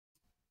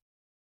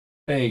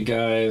Hey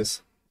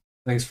guys,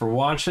 thanks for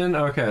watching.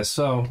 Okay,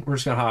 so we're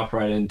just gonna hop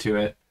right into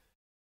it.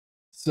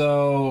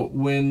 So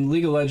when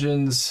League of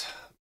Legends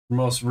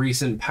most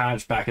recent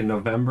patch back in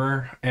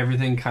November,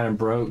 everything kind of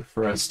broke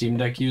for us Steam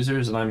Deck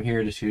users, and I'm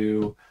here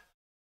to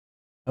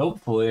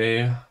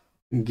hopefully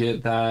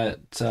get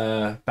that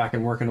back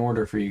in working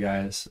order for you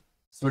guys.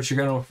 So what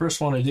you're gonna first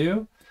want to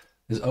do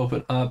is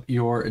open up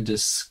your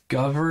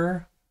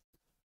Discover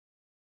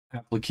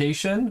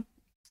application,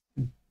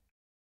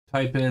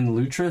 type in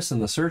Lutris in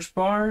the search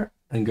bar,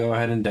 and go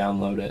ahead and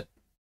download it.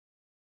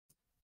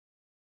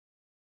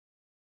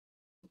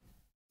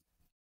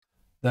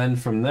 Then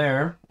from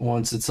there,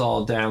 once it's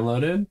all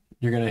downloaded,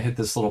 you're going to hit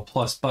this little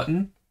plus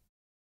button,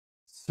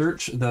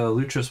 search the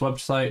Lutris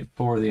website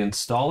for the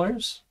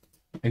installers,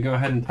 and go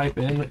ahead and type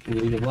in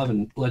League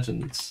of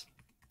Legends.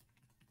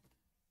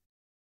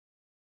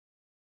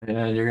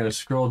 And you're going to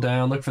scroll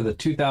down, look for the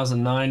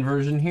 2009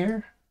 version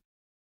here.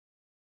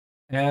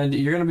 And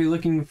you're going to be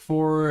looking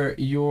for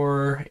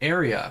your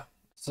area.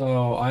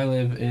 So I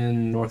live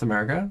in North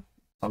America.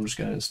 So I'm just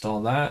going to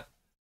install that.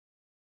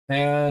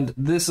 And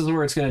this is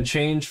where it's going to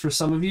change for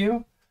some of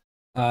you.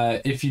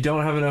 If you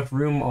don't have enough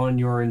room on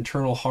your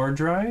internal hard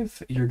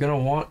drive, you're going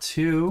to want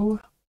to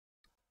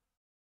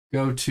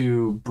go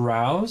to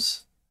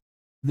Browse.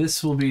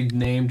 This will be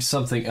named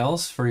something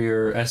else for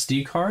your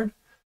SD card.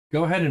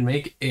 Go ahead and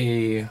make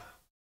a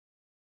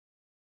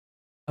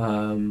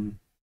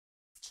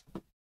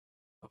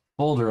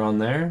folder on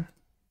there.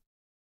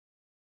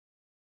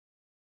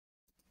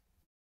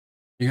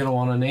 You're going to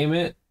want to name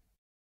it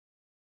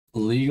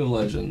League of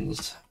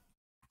Legends.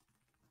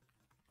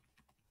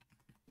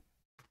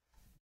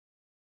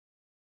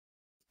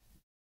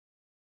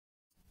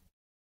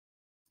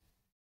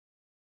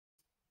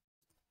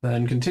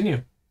 Then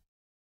continue.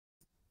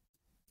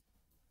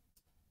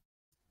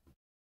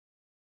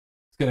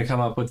 It's going to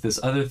come up with this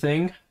other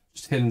thing.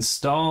 Just hit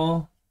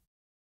install.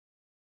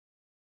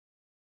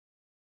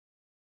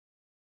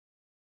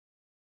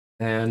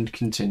 And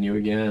continue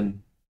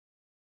again.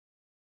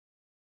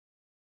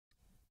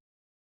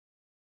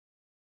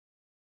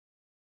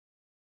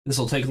 This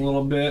will take a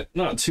little bit,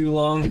 not too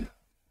long.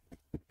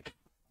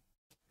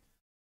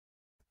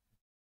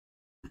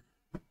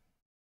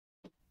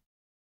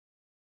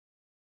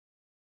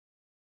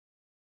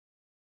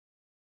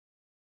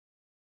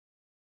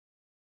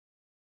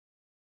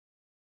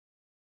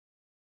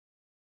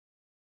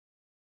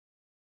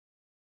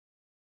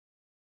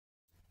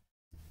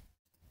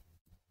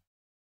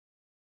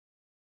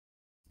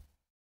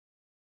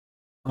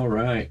 All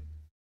right.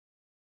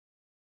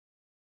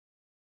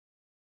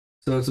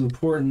 So it's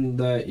important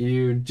that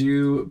you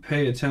do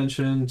pay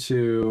attention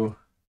to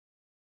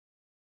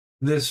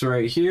this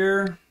right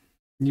here.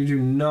 You do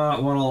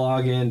not want to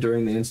log in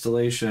during the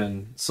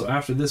installation. So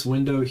after this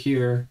window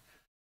here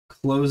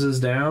closes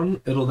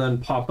down, it'll then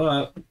pop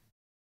up.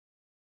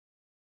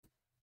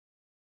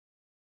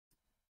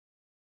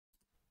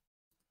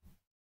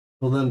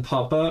 It'll then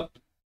pop up,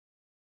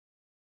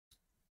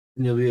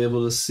 and you'll be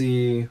able to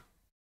see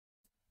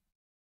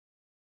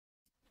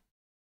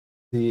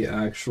the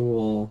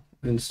actual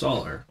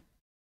installer.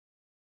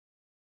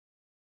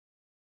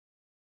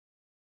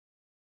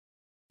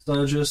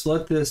 So just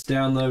let this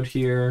download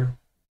here.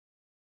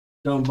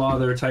 Don't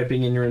bother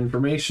typing in your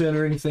information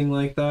or anything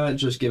like that.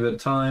 Just give it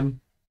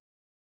time.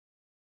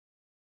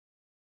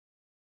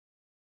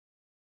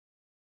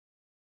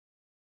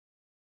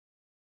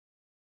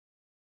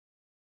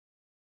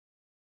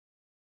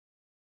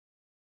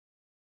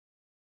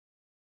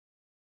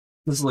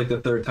 This is like the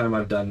third time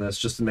I've done this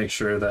just to make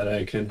sure that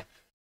I can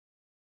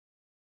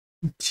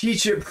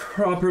teach it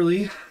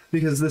properly,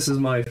 because this is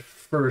my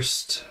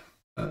first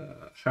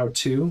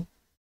how-to.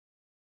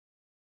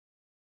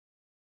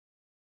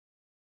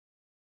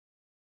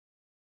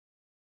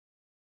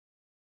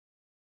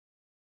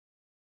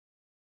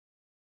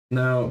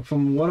 Now,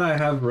 from what I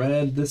have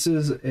read, this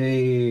is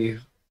a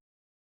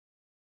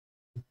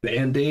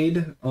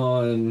band-aid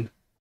on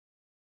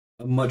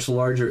a much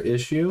larger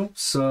issue.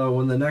 So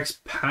when the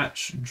next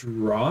patch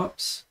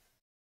drops,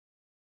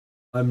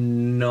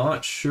 I'm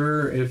not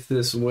sure if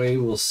this way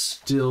will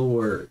still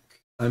work.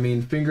 I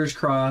mean, fingers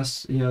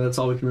crossed, you know, that's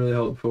all we can really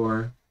hope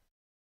for.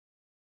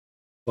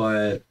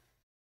 But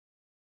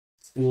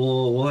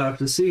we'll have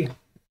to see.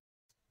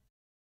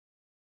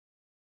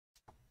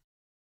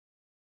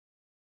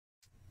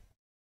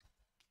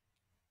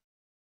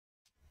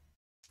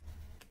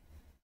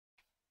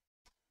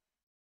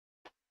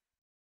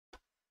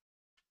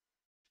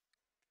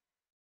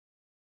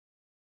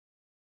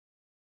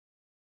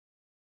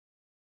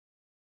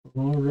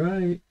 All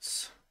right.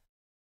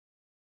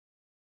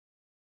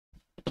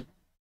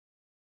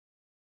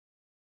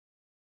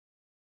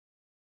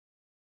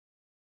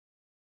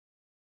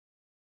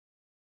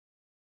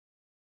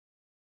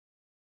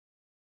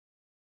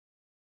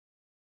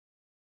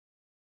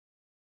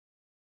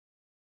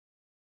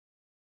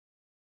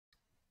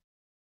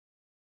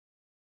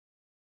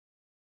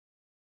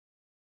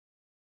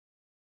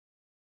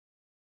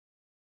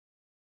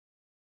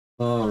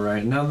 All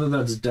right, now that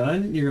that's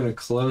done, you're going to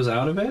close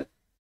out of it.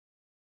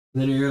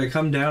 Then you're going to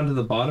come down to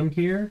the bottom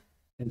here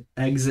and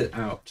exit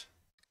out.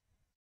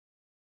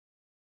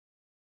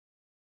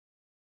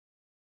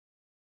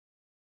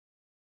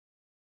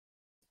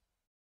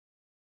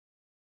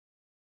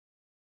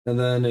 And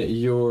then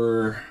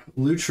your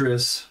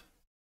Lutris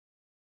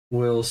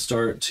will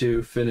start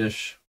to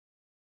finish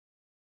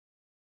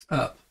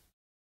up.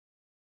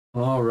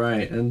 All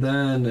right, and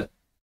then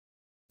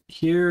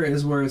here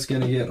is where it's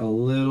going to get a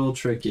little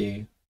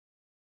tricky.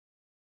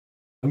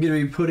 I'm going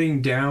to be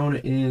putting down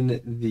in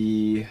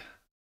the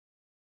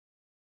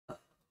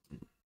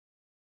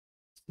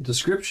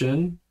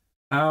description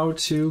how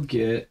to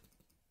get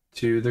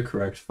to the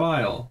correct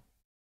file.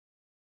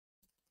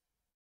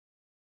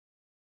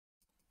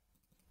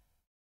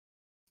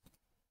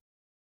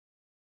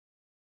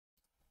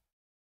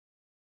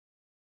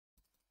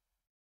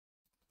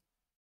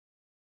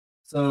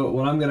 So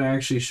what I'm going to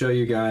actually show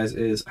you guys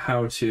is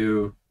how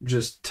to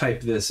just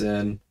type this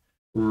in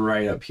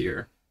right up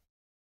here.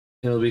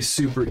 It'll be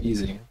super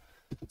easy.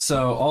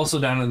 So also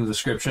down in the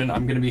description,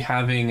 I'm going to be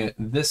having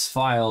this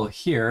file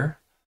here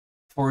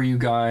for you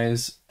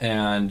guys,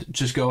 and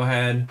just go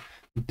ahead,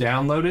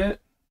 download it,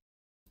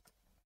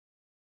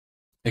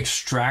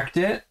 extract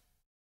it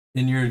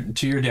to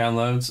your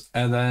downloads,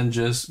 and then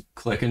just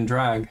click and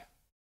drag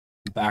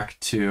back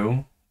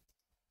to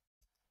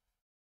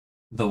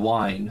the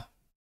wine.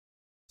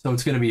 So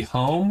it's going to be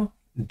home.var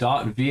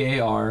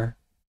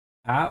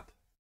app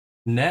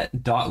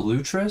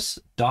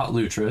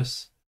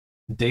net.lutris.Lutris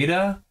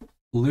data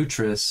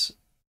Lutris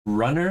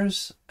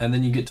runners, and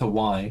then you get to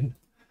wine.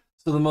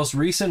 So the most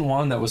recent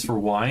one that was for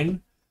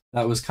wine,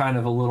 that was kind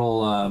of a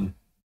little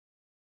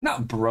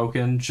not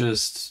broken,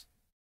 just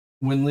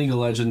when League of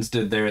Legends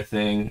did their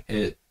thing,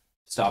 it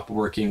stopped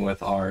working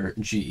with our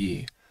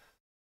GE.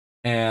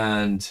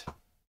 And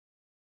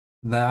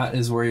that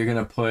is where you're going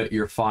to put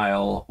your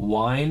file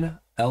wine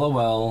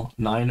LOL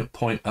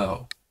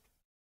 9.0.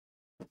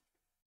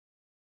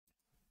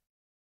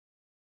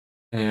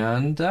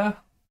 And you're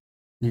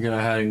going to go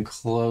ahead and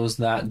close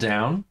that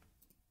down.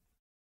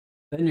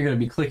 Then you're going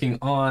to be clicking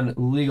on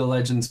League of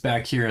Legends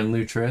back here in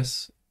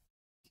Lutris.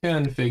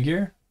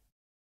 Configure.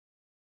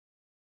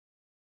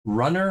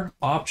 Runner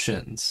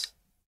options.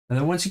 And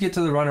then once you get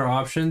to the runner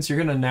options, you're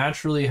going to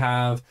naturally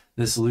have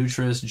this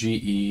Lutris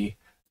GE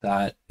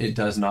that it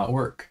does not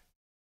work.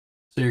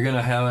 So you're going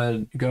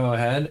to go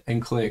ahead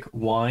and click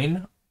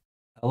wine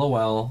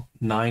LOL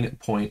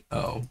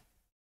 9.0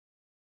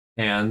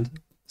 and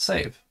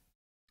save.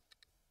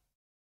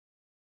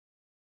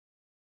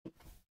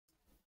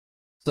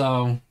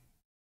 So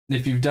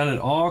if you've done it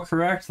all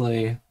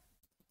correctly,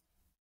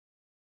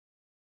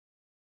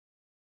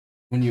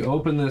 when you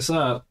open this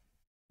up,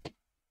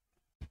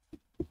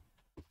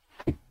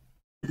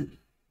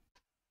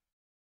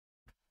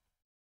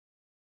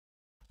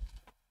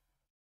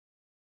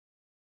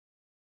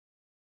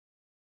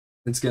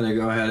 it's going to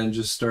go ahead and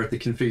just start the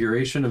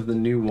configuration of the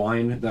new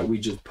wine that we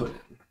just put in.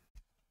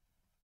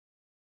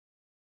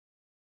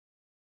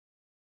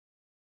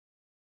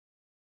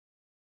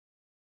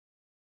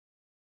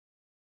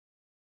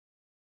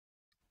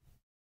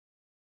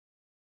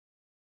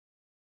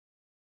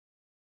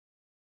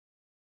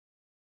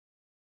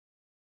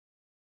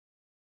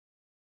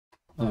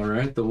 All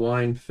right, the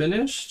wine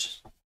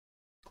finished.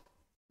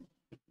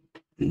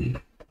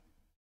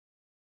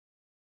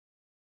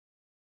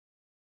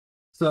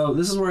 So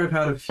this is where I've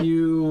had a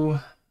few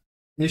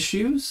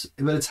issues,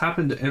 but it's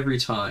happened every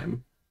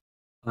time.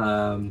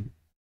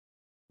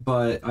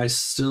 But I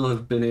still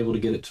have been able to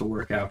get it to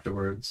work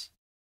afterwards.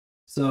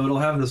 So it'll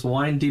have this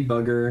wine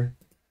debugger.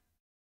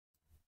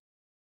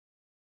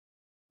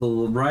 The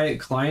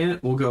Riot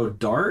client will go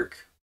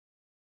dark.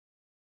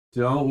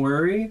 Don't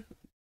worry.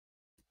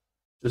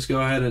 Just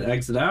go ahead and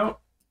exit out.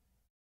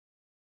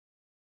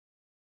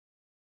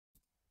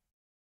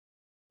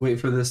 Wait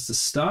for this to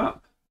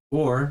stop,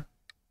 or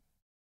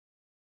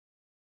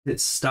hit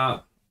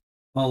stop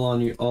all on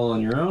your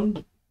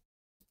own,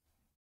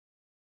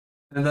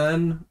 and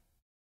then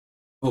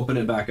open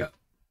it back up.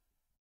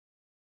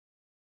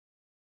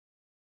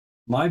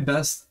 My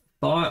best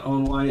thought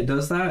on why it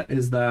does that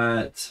is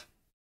that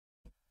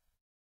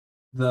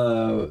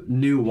the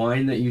new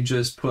wine that you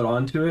just put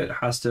onto it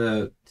has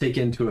to take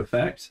into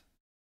effect.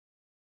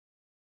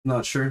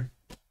 Not sure,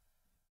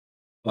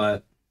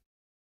 but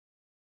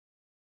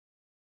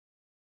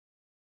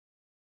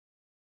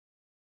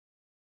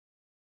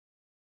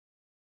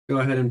go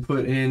ahead and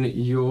put in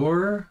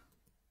your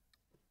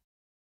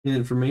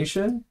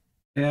information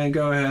and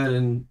go ahead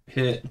and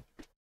hit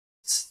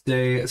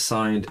stay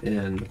signed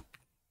in.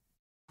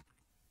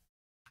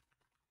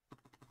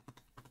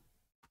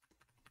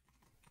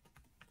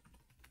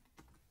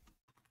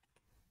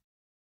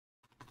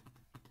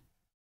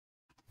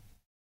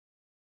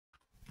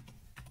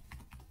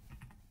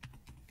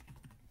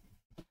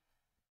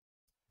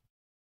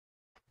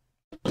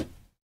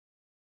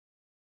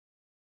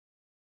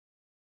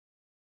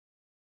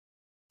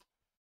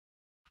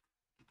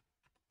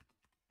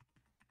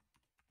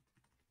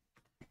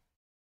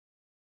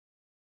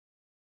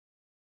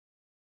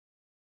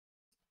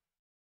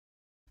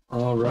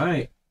 All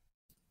right.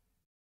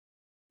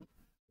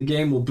 The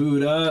game will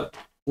boot up.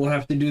 We'll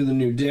have to do the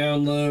new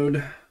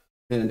download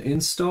and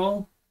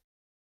install.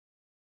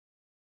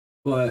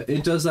 But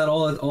it does that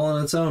all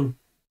on its own.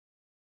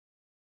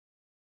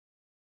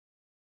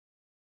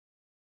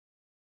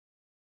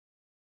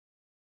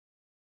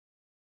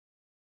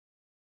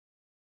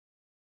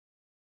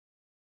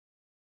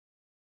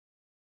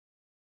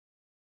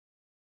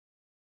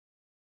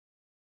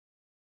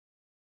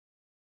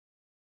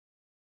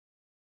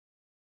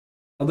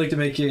 I'd like to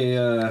make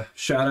a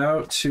shout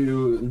out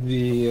to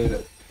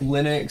the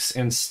Linux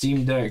and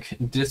Steam Deck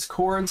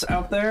Discords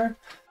out there.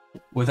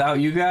 Without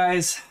you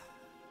guys,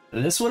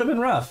 this would have been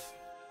rough.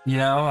 You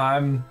know,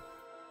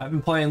 I've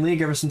been playing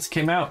League ever since it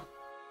came out,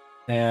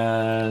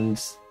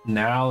 and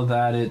now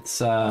that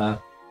it's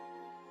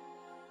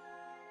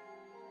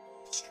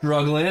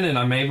struggling, and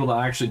I'm able to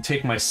actually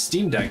take my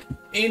Steam Deck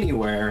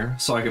anywhere,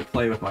 so I could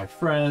play with my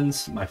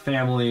friends, my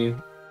family.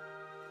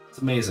 It's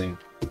amazing,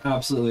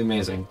 absolutely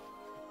amazing.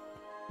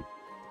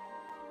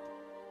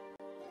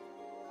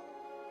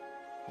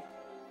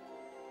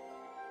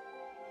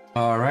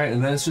 All right,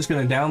 and then it's just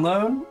going to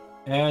download,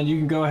 and you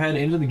can go ahead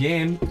into the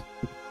game,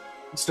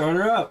 start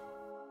her up.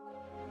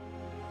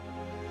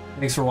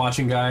 Thanks for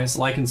watching, guys.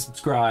 Like and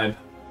subscribe.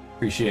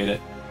 Appreciate it.